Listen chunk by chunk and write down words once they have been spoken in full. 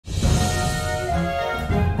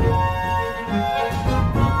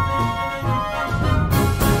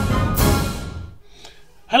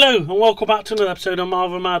Hello and welcome back to another episode of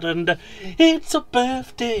Marvel Mad, and it's a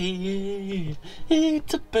birthday,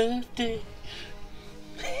 it's a birthday.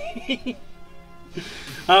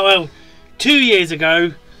 Oh well, 2 years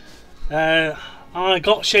ago, I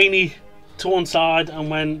got Shaney to one side and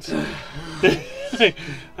went,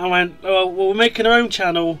 well, we're making our own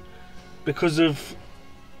channel because of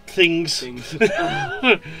things.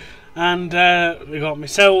 And we got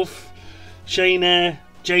myself, Shayna,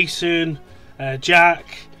 Jason,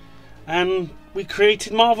 Jack, and we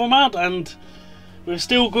created Marvel Mad, and we're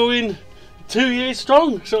still going 2 years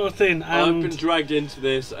strong, sort of thing. And I've been dragged into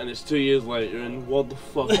this, and it's 2 years later, and what the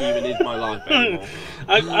fuck even is my life anymore?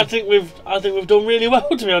 I think we've done really well,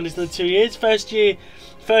 to be honest. In the 2 years, first year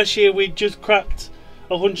we just cracked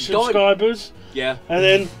 100 subscribers. Yeah.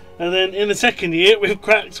 And then in the second year we've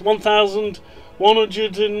cracked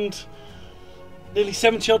 1,100 and nearly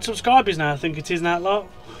 70 odd subscribers now. I think it is in that lot.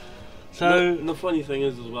 So the funny thing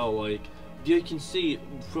is as well, like, you can see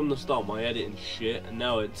from the start my editing shit, and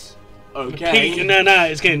now it's okay. Now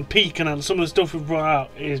it's getting peak, and some of the stuff we've brought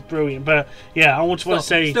out is brilliant. But yeah, I want to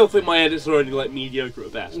say, still think my edits are only like mediocre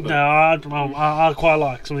at best. But. No, I quite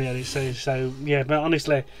like some of the edits. So yeah, but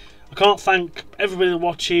honestly, I can't thank everybody that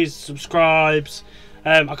watches, subscribes.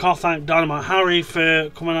 I can't thank Dynamite Harry for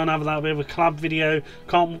coming on and having that bit of a collab video.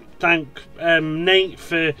 Can't thank Nate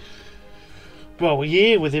for, well, a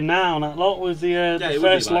year with him now and that lot, with the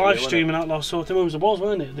first live stream and that lot sort of thing. It was,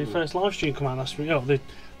 wasn't it? The first live stream come out last week. Oh,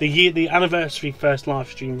 the anniversary first live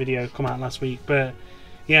stream video come out last week. But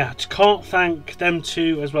yeah, I just can't thank them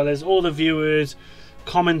two, as well as all the viewers,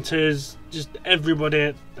 commenters, just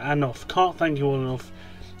everybody enough. Can't thank you all enough.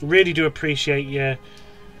 Really do appreciate you.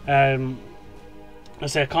 I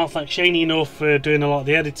say I can't thank Shaney enough for doing a lot of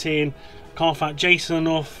the editing. Can't thank Jason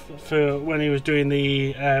enough for when he was doing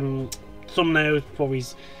the thumbnails before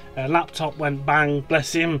his laptop went bang,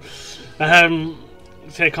 bless him. So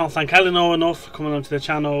I can't thank Eleanor enough for coming onto the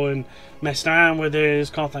channel and messing around with us.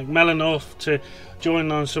 Can't thank Mel enough to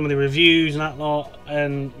join on some of the reviews and that lot.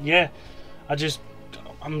 And yeah,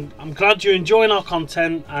 I'm glad you're enjoying our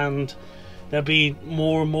content, and there'll be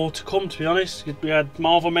more and more to come, to be honest. We had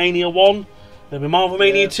Marvel Mania 1. There'll be Marvel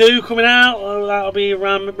Mania 2 coming out. Oh, that'll be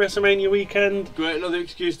around WrestleMania weekend. Great, another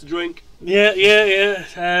excuse to drink. Yeah.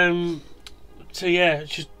 So yeah,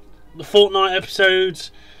 it's just the Fortnite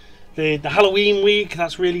episodes, the Halloween week.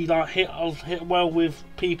 That's really like hit well with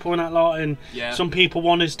people and that lot. And some people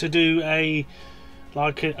want us to do a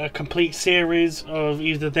complete series of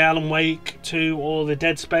either the Alan Wake 2 or the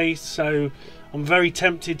Dead Space. So I'm very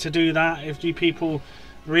tempted to do that. If you people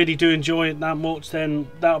really do enjoy it that much, then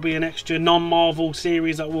that'll be an extra non-Marvel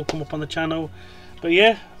series that will come up on the channel. But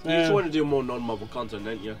yeah, you just want to do more non-Marvel content,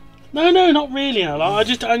 don't you? No, not really. I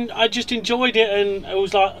just enjoyed it, and it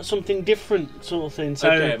was like something different, sort of thing.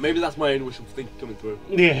 So okay, maybe that's my own wishful thinking coming through.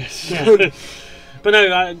 Yes, yeah. But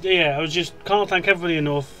no, I was just can't thank everybody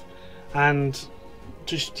enough, and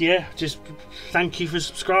just thank you for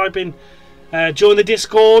subscribing. Join the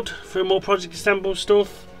Discord for more Project Assemble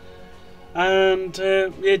stuff. And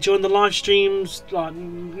join the live streams, like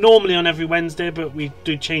normally on every Wednesday, but we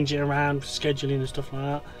do change it around, scheduling and stuff like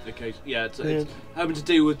that. Okay, yeah, it's having to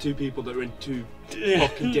deal with two people that are in two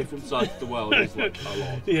fucking different sides of the world is like a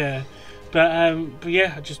lot. Yeah, but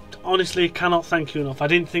yeah, I just honestly cannot thank you enough. I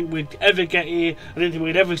didn't think we'd ever get here. I didn't think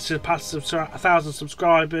we'd ever surpass 1,000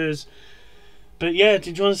 subscribers. But yeah,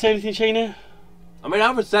 did you want to say anything, Shayna? I mean, I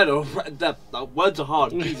haven't said it. That words are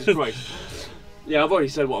hard. Jesus Christ. Yeah, I've already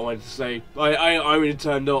said what I wanted to say. I only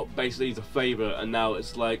turned up basically as a favour, and now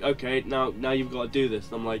it's like, okay, now you've got to do this.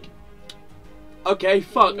 And I'm like, okay,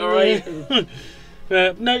 fuck, alright.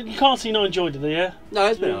 No, you can't see you not enjoyed it, though, yeah? No,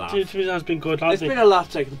 it's been a laugh. It has been good. It's been a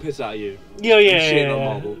laugh taking the piss out of you.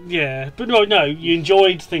 Yeah. But no, you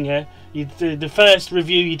enjoyed Thinger. The first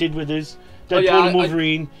review you did with us, Deadpool and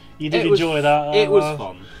Wolverine, you did enjoy that. It was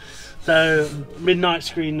fun. So midnight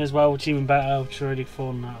screen as well, which is even better, which is really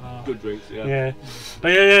fun. Good drinks, yeah. Yeah, but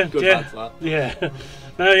yeah. Good lads, that. Yeah.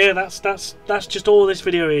 No, yeah. That's just all this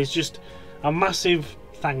video is. Just a massive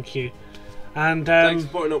thank you. And thanks for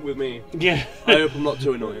putting up with me. Yeah. I hope I'm not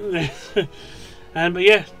too annoying. But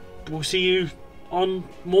yeah, we'll see you on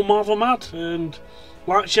more Marvel Mad, and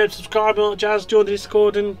like, share, subscribe, and all that jazz. Join the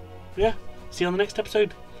Discord, and yeah, see you on the next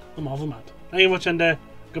episode of Marvel Mad. Thank you very much, and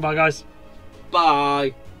goodbye, guys.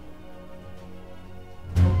 Bye.